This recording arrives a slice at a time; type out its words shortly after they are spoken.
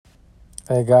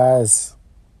Hey guys,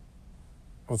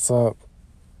 what's up?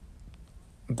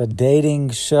 The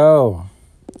dating show,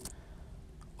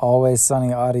 Always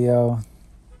Sunny Audio.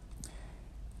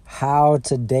 How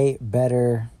to date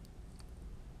better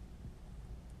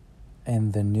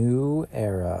in the new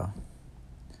era.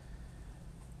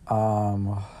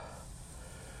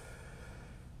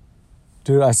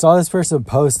 Dude, I saw this person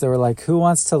post. They were like, "Who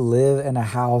wants to live in a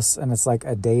house?" And it's like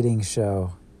a dating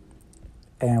show,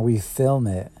 and we film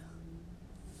it.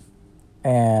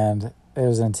 And it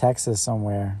was in Texas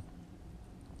somewhere.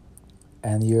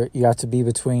 And you have to be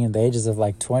between the ages of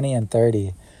like 20 and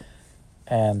 30.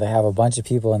 And they have a bunch of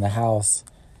people in the house.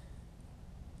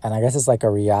 And I guess it's like a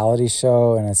reality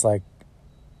show, and it's like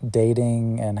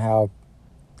dating and how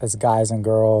it's guys and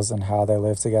girls and how they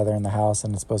live together in the house,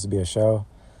 and it's supposed to be a show.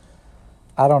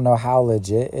 I don't know how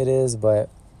legit it is, but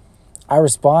I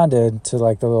responded to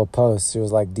like the little post. She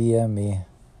was like, DM me.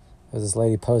 This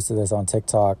lady posted this on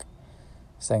TikTok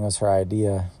saying it was her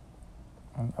idea.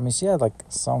 I mean, she had like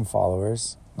some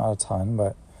followers, not a ton,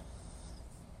 but.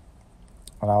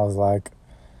 And I was like,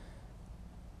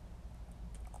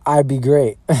 I'd be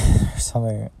great. Or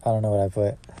something. I don't know what I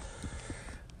put.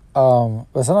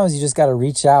 But sometimes you just got to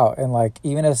reach out, and like,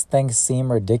 even if things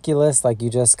seem ridiculous, like, you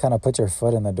just kind of put your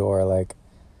foot in the door. Like,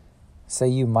 say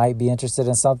you might be interested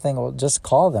in something, well, just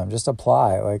call them, just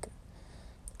apply. Like,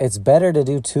 it's better to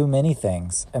do too many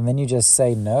things, and then you just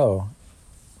say no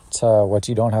to what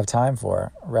you don't have time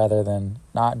for, rather than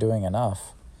not doing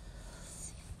enough.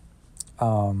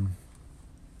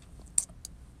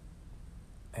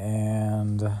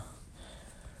 And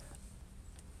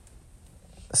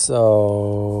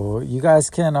so you guys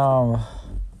can,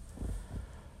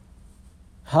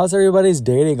 how's everybody's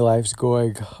dating lives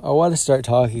going? I want to start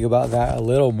talking about that a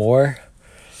little more.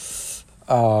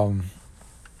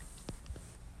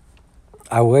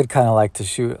 I would kind of like to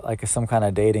shoot like some kind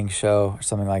of dating show or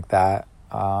something like that.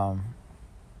 I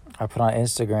put on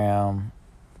Instagram,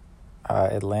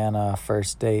 Atlanta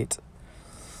first date.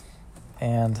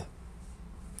 And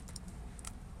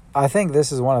I think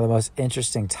this is one of the most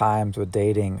interesting times with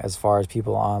dating as far as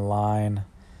people online.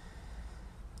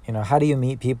 You know, how do you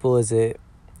meet people? Is it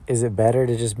better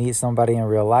to just meet somebody in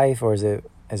real life, or is it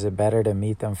better to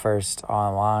meet them first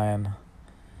online?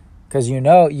 Because you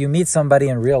meet somebody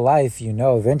in real life,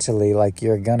 eventually, like,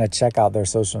 you're going to check out their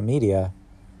social media,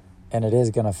 and it is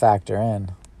going to factor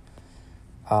in.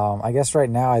 I guess right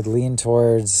now I'd lean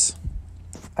towards,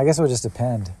 I guess it would just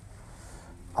depend.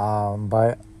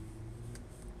 But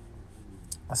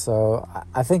so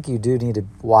I think you do need to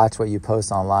watch what you post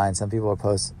online. Some people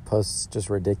post just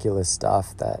ridiculous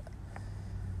stuff that,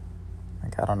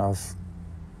 like, I don't know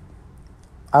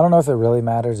if it really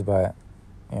matters, but,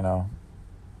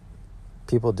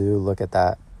 people do look at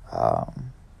that.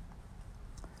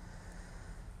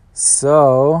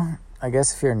 So I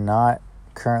guess if you're not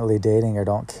currently dating or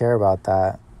don't care about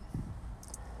that,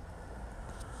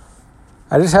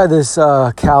 I just had this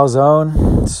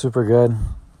calzone, super good.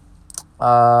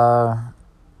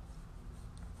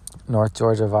 North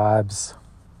Georgia vibes.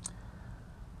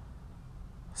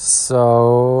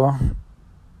 So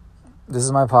this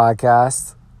is my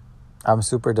podcast. I'm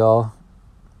super dull,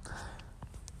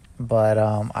 but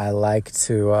I like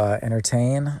to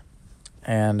entertain,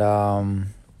 and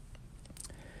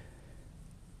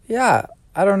yeah,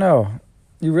 I don't know.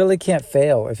 You really can't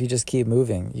fail if you just keep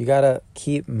moving. You gotta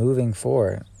keep moving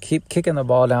forward. Keep kicking the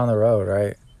ball down the road,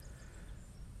 right?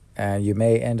 And you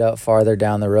may end up farther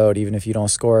down the road. Even if you don't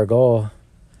score a goal,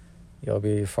 you'll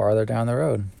be farther down the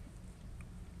road.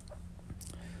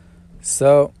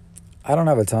 So I don't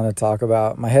have a ton to talk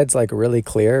about. My head's like really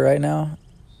clear right now,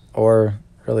 or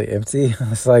really empty.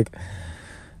 It's like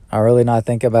I'm really not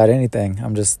thinking about anything.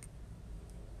 I'm just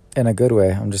in a good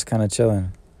way. I'm just kind of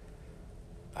chilling.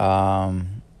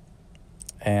 And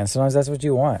sometimes that's what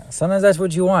you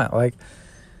want. Like,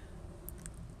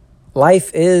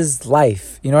 life is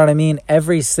life. You know what I mean?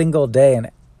 Every single day. And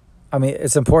I mean,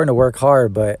 it's important to work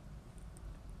hard, but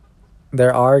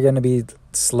there are going to be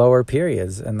slower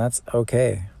periods, and that's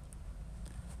okay.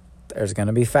 There's going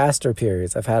to be faster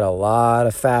periods. I've had a lot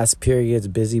of fast periods,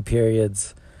 busy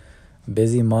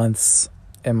months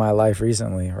in my life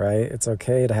recently, right? It's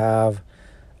okay to have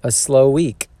a slow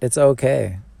week. It's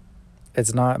okay.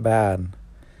 It's not bad.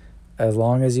 As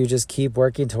long as you just keep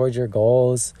working towards your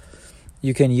goals,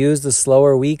 you can use the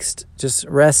slower weeks to just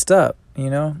rest up,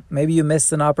 Maybe you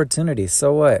missed an opportunity.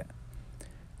 So what?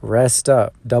 Rest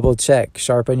up. Double check.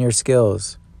 Sharpen your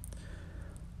skills.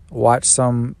 Watch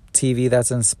some TV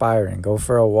that's inspiring. Go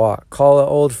for a walk. Call an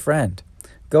old friend.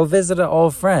 Go visit an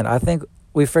old friend. I think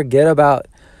we forget about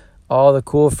all the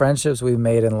cool friendships we've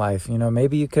made in life. You know,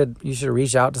 maybe you should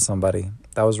reach out to somebody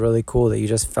that was really cool that you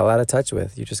just fell out of touch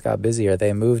with. You just got busy, or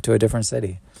they moved to a different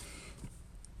city.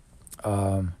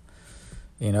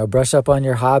 You know, brush up on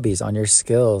your hobbies, on your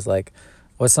skills. Like,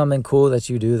 what's something cool that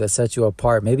you do that sets you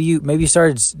apart? Maybe you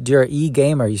started, you're an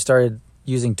e-gamer. You started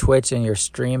using Twitch and you're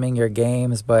streaming your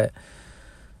games, but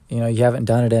you know, you haven't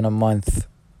done it in a month,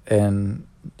 and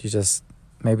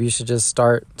maybe you should just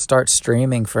start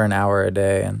streaming for an hour a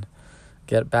day and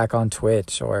get back on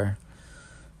Twitch, or,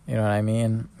 you know what I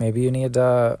mean? Maybe you need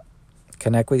to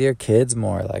connect with your kids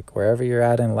more, like wherever you're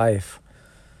at in life.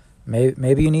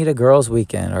 Maybe you need a girls'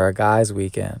 weekend or a guys'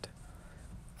 weekend.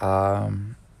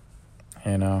 You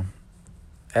know,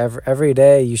 every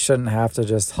day you shouldn't have to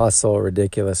just hustle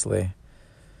ridiculously.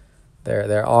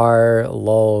 There are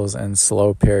lulls and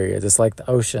slow periods. It's like the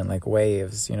ocean, like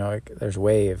waves, you know, there's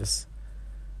waves.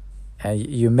 And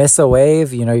you miss a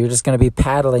wave, you know, you're just going to be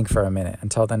paddling for a minute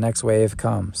until the next wave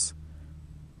comes,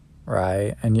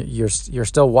 right? And you're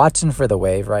still watching for the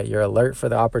wave, right? You're alert for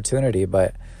the opportunity,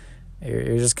 but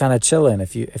you're just kind of chilling.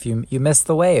 If you miss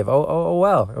the wave, oh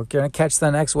well, you're going to catch the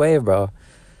next wave, bro.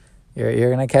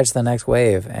 You're going to catch the next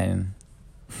wave. And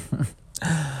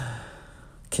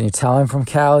can you tell I'm from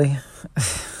Cali?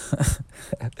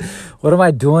 What am I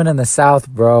doing in the South,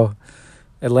 bro?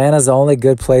 Atlanta's the only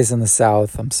good place in the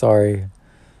South. I'm sorry.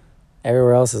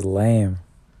 Everywhere else is lame.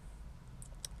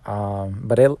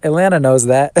 But Atlanta knows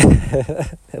that.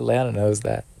 Atlanta knows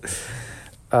that.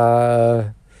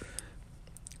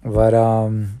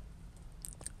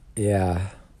 Yeah.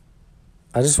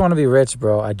 I just want to be rich,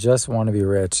 bro. I just want to be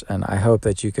rich, and I hope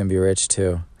that you can be rich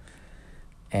too.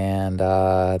 And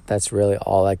that's really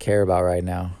all I care about right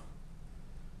now.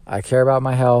 I care about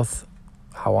my health.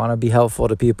 I want to be helpful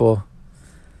to people.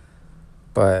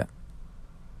 But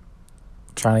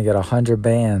trying to get 100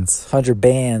 bands,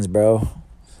 bro.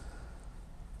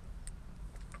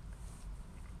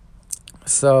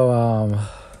 So,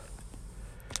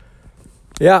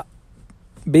 yeah,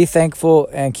 be thankful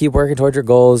and keep working towards your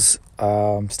goals.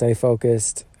 Stay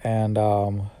focused, and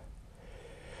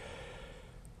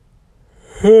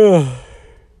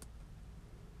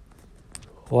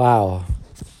wow,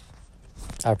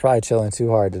 I'm probably chilling too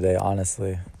hard today,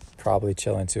 honestly. Probably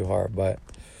chilling too hard, but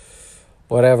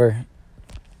whatever.